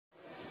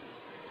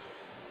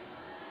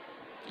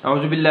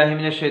اعوذ باللہ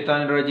من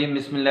الشیطان الرجیم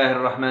بسم اللہ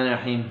الرحمن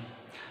الرحیم۔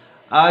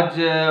 آج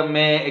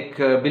میں ایک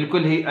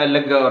بالکل ہی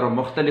الگ اور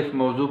مختلف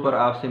موضوع پر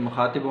آپ سے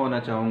مخاطب ہونا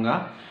چاہوں گا۔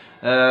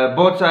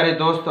 بہت سارے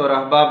دوست اور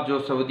احباب جو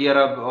سعودی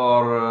عرب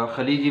اور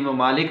خلیجی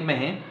ممالک میں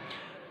ہیں،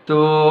 تو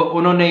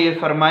انہوں نے یہ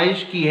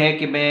فرمائش کی ہے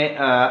کہ میں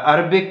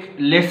عربک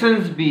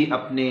لیسنز بھی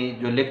اپنے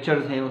جو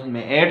لیکچرز ہیں اس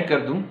میں ایڈ کر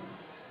دوں۔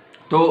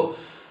 تو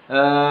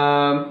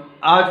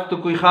آج تو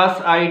کوئی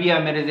خاص آئیڈیا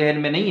میرے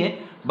ذہن میں نہیں ہے،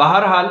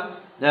 بہرحال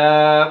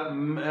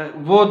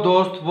وہ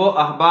دوست، وہ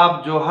احباب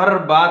جو ہر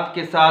بات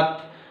کے ساتھ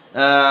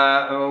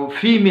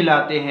فی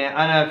ملاتے ہیں،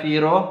 انا فی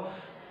روح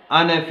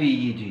انا فی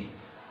جی،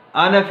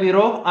 انا فی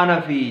روح انا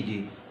فی جی،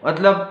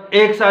 مطلب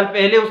ایک سال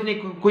پہلے اس نے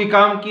کوئی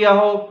کام کیا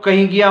ہو،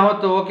 کہیں گیا ہو،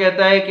 تو وہ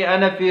کہتا ہے کہ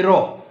انا فی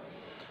روح۔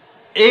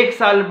 ایک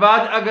سال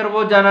بعد اگر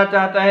وہ جانا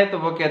چاہتا ہے تو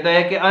وہ کہتا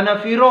ہے کہ انا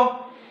فی روح۔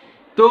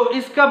 تو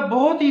اس کا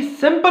بہت ہی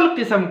سمپل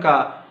قسم کا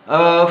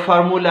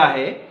فارمولہ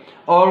ہے،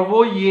 اور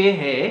وہ یہ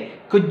ہے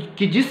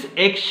کہ جس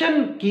ایکشن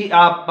کی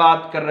آپ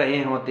بات کر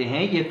رہے ہوتے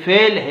ہیں، یہ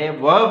فعل ہے،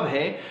 ورب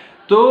ہے،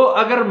 تو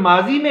اگر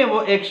ماضی میں وہ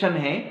ایکشن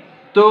ہے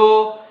تو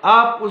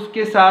آپ اس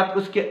کے ساتھ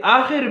اس کے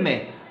آخر میں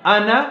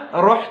انا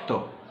رحتو،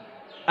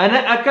 انا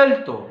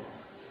اکلتو،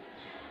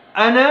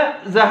 انا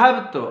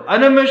ذہبتو،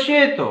 انا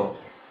مشیتو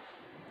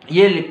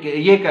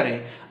یہ کریں،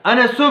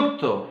 انا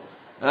سکتو۔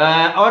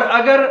 اور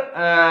اگر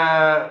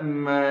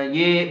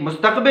یہ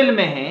مستقبل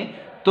میں ہیں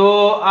تو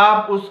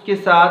آپ اس کے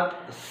ساتھ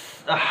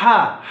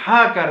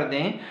ہا کر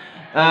دیں،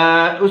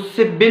 اس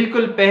سے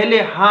بالکل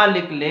پہلے ہاں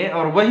لکھ لیں،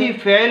 اور وہی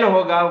فعل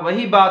ہوگا،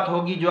 وہی بات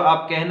ہوگی جو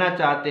آپ کہنا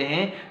چاہتے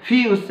ہیں،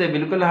 فی اس سے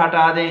بالکل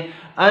ہٹا دیں۔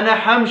 انا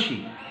حمشی،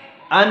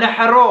 انا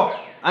حروح،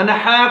 انا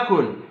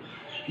حاکل۔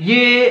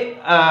 یہ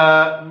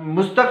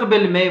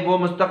مستقبل میں، وہ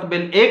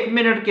مستقبل 1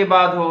 منٹ کے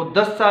بعد ہو،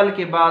 10 سال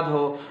کے بعد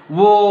ہو،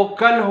 وہ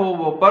کل ہو،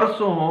 وہ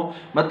پرسوں ہو،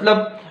 مطلب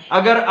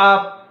اگر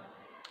آپ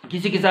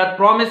کسی کے ساتھ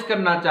پرومس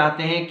کرنا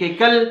چاہتے ہیں کہ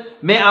کل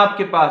میں آپ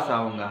کے پاس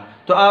آؤں گا،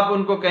 تو آپ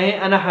ان کو کہیں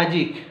انا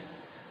حجیک۔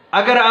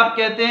 اگر آپ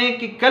کہتے ہیں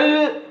کہ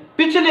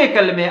پچھلے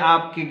کل میں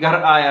آپ کے گھر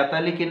آیا تھا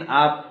لیکن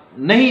آپ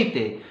نہیں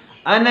تھے،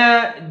 انا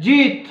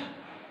جیت،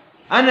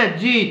 انا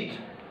جیت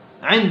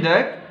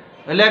عندك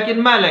لیکن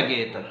ما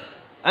لقيتك،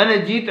 انا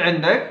جیت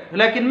عندك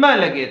لیکن ما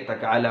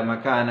لقيتك على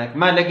مكانك،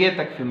 ما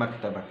لقيتك في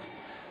مكتبك،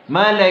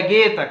 ما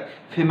لقيتك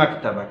في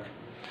مكتبك۔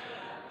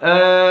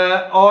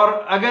 اور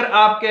اگر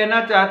آپ کہنا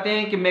چاہتے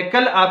ہیں کہ میں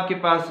کل آپ کے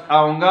پاس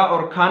آؤں گا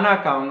اور کھانا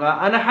کھاؤں گا،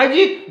 انا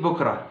حجیک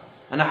بکرا،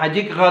 انا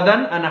حجیک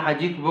غدن، انا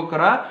حجیک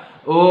بکرا،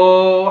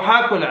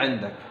 وحاکل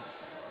عندك،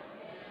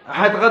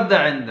 حتغدى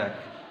عندك۔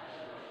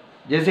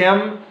 جیسے ہم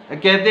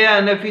کہتے ہیں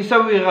انا فی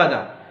سوی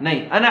غدا،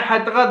 نہیں، انا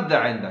حتغدى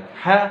عندك،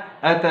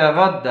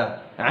 حتغدى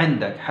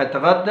عندك،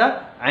 حتغدى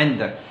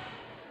عندك۔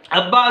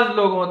 اب بعض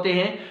لوگ ہوتے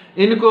ہیں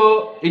ان کو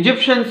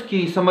ایجپشنز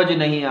کی سمجھ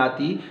نہیں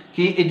آتی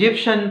کہ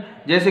ایجپشن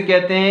جیسے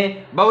کہتے ہیں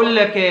بقول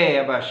لك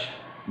یا باشا،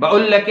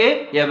 بقول لك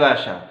یا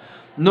باشا۔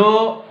 نو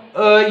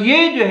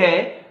یہ جو ہے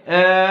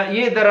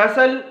یہ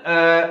دراصل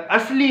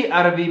اصلی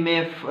عربی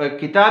میں،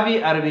 کتابی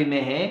عربی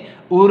میں ہے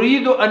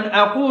اريد ان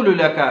اقول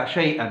لك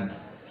شيئا،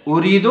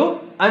 اريد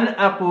ان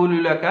اقول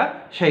لك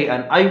شيئا،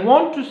 I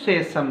want to say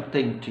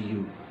something to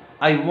you،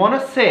 I want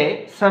to say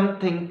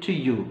something to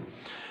you۔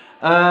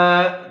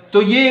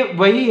 تو یہ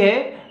وہی ہے،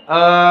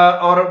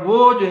 اور وہ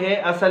جو ہے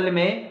اصل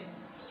میں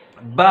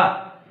با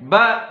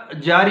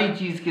جاری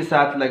چیز کے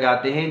ساتھ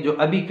لگاتے ہیں جو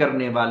ابھی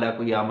کرنے والا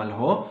کوئی عمل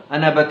ہو،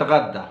 انا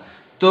بتغدى،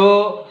 تو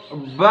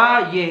با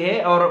یہ ہے،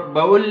 اور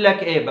بقول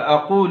لك اے،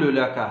 بقول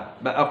لك،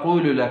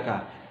 بقول لك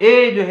اے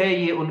جو ہے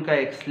یہ ان کا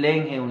ایک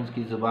سلینگ ہے، ان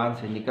کی زبان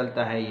سے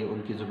نکلتا ہے، یہ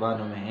ان کی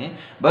زبانوں میں ہے۔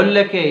 بقول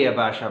لك یا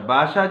باشا،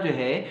 باشا جو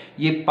ہے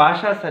یہ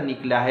پاشا سے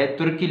نکلا ہے،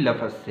 ترکی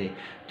لفظ سے،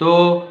 تو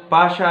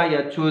پاشا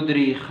یا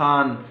چودھری،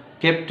 خان،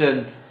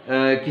 کیپٹن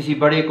کسی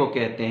بڑے کو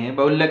کہتے ہیں۔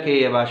 بقول لك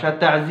یا باشا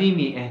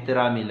تعظیمی،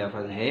 احترامی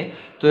لفظ ہے،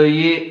 تو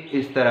یہ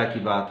اس طرح کی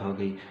بات ہو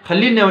گئی۔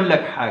 خلینی اقول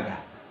لك حاجہ،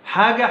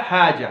 حاجہ،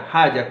 حاجہ،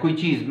 حاجہ، کوئی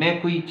چیز، میں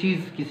کوئی چیز،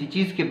 کسی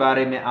چیز کے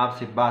بارے میں آپ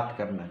سے بات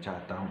کرنا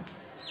چاہتا ہوں۔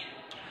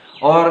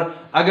 اور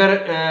اگر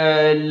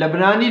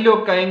لبنانی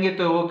لوگ کہیں گے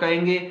تو وہ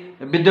کہیں گے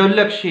بدی اقول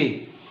لك شيء،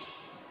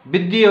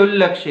 بدی اقول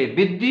لك شيء،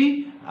 بدی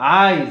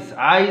عائز،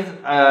 عائز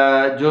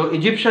جو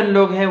ایجپشن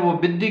لوگ ہیں وہ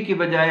بدی کی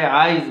بجائے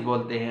عائز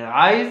بولتے ہیں۔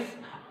 عائز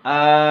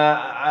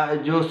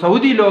جو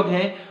سعودی لوگ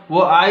ہیں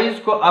وہ عائز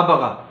کو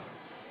ابغا،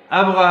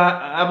 ابغا،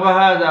 ابغا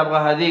هذا،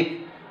 ابغا هذيك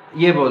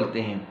یہ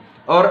بولتے ہیں۔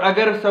 اور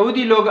اگر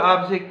سعودی لوگ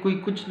آپ سے کوئی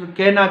کچھ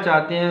کہنا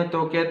چاہتے ہیں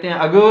تو کہتے ہیں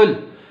اگول،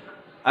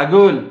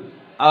 اگول،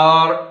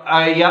 اور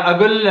یا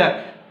اقول لك،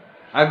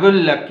 اقول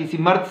لك، کسی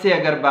مرد سے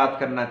اگر بات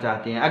کرنا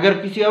چاہتے ہیں۔ اگر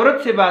کسی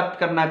عورت سے بات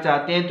کرنا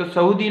چاہتے ہیں تو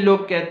سعودی لوگ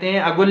کہتے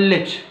ہیں اقول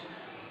لك،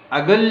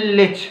 اقول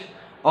لك۔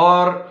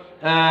 اور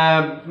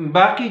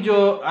باقی جو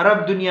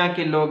عرب دنیا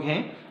کے لوگ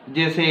ہیں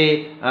جیسے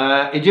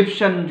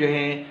ایجپشن جو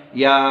ہیں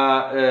یا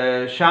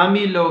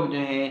شامی لوگ جو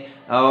ہیں،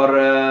 اور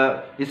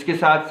اس کے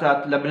ساتھ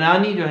ساتھ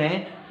لبنانی جو ہیں،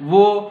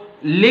 وہ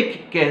لک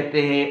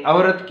کہتے ہیں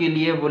عورت کے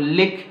لیے، وہ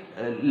لک،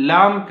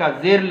 لام کا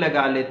زیر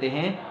لگا لیتے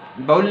ہیں۔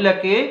 بقول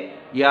لك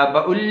یا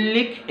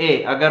بألک اے،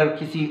 اگر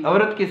کسی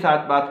عورت کے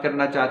ساتھ بات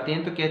کرنا چاہتے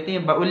ہیں تو کہتے ہیں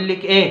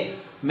بألک اے،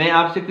 میں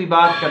آپ سے کوئی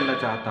بات کرنا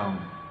چاہتا ہوں۔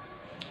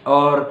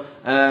 اور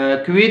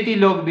کویتی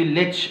لوگ بھی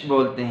لچ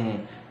بولتے ہیں،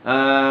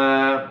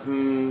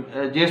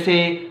 جیسے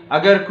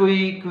اگر کوئی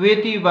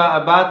کویتی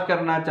بات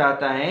کرنا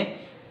چاہتا ہے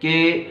کہ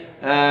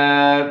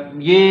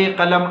یہ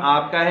قلم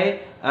آپ کا ہے،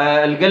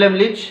 القلم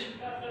لچ،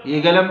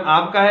 یہ قلم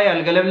آپ کا ہے،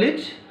 القلم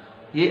لچ،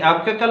 یہ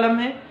آپ کا قلم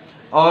ہے۔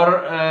 اور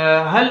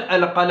حل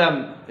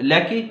القلم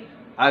لکی،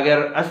 اگر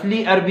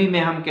اصلی عربی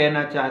میں ہم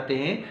کہنا چاہتے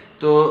ہیں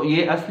تو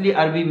یہ اصلی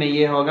عربی میں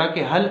یہ ہوگا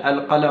کہ حل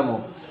القلم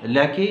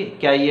لکی،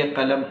 کیا یہ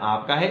قلم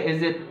آپ کا ہے،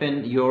 از اٹ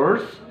پین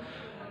یورس۔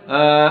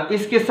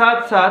 اس کے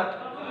ساتھ ساتھ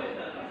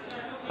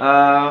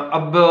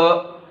اب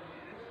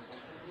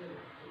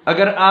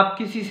اگر آپ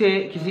کسی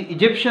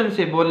ایجپشن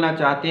سے بولنا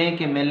چاہتے ہیں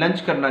کہ میں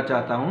لنچ کرنا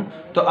چاہتا ہوں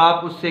تو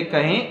آپ اس سے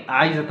کہیں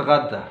عايز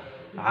اتغدى،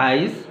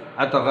 عايز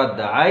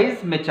اتغدى،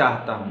 عايز میں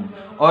چاہتا ہوں۔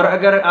 اور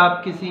اگر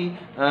آپ کسی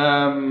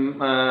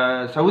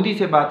سعودی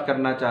سے بات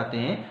کرنا چاہتے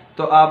ہیں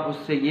تو آپ اس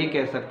سے یہ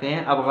کہہ سکتے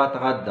ہیں ابغى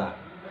اتغدى۔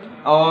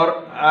 اور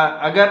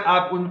اگر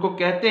آپ ان کو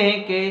کہتے ہیں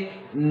کہ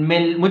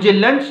مجھے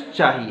لنچ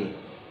چاہیے،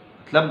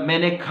 مطلب میں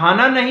نے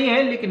کھانا نہیں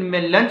ہے لیکن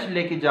میں لنچ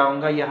لے کے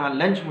جاؤں گا، یہاں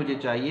لنچ مجھے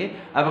چاہیے،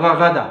 ابغى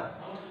غدا۔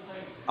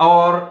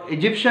 اور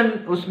ایجپشن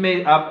اس میں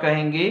آپ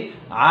کہیں گے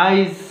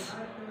عايز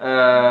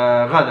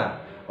غدا۔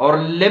 اور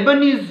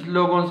لیبنیز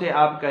لوگوں سے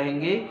آپ کہیں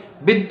گے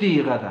بدی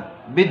غدا،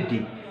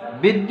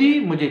 بدی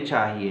مجھے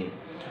چاہیے۔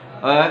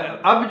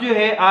 اب جو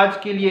ہے آج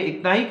کے لیے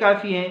اتنا ہی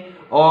کافی ہے۔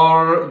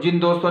 اور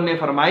جن دوستوں نے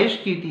فرمائش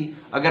کی تھی،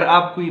 اگر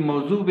آپ کوئی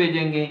موضوع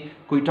بھیجیں گے،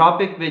 کوئی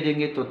ٹاپک بھیجیں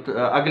گے تو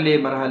اگلے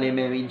مرحلے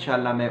میں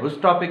انشاءاللہ میں اس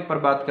ٹاپک پر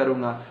بات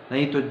کروں گا،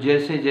 نہیں تو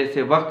جیسے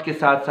جیسے وقت کے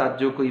ساتھ ساتھ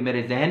جو کوئی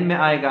میرے ذہن میں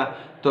آئے گا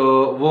تو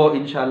وہ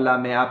انشاءاللہ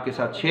میں آپ کے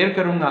ساتھ شیئر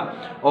کروں گا۔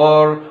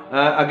 اور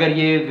اگر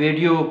یہ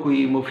ویڈیو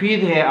کوئی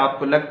مفید ہے، آپ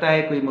کو لگتا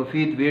ہے کوئی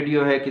مفید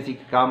ویڈیو ہے، کسی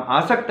کے کام آ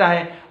سکتا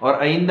ہے، اور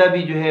آئندہ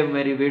بھی جو ہے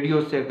میری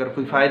ویڈیو سے اگر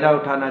کوئی فائدہ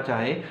اٹھانا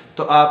چاہے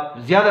تو آپ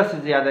زیادہ سے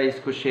زیادہ اس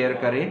کو شیئر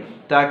کریں،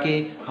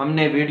 تاکہ ہم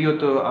نے ویڈیو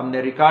تو ہم نے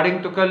ریکارڈنگ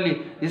تو کر لی،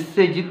 اس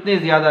سے جتنے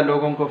زیادہ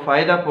لوگوں کو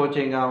فائدہ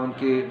پہنچے گا، ان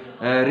کی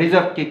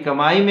رزق کی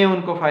کمائی میں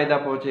ان کو فائدہ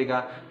پہنچے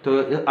گا، تو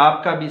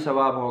آپ کا بھی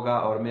ثواب ہوگا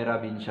اور میرا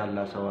بھی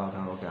انشاءاللہ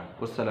ثواب ہوگا۔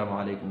 السلام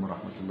علیکم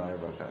ورحمۃ اللہ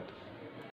وبرکاتہ۔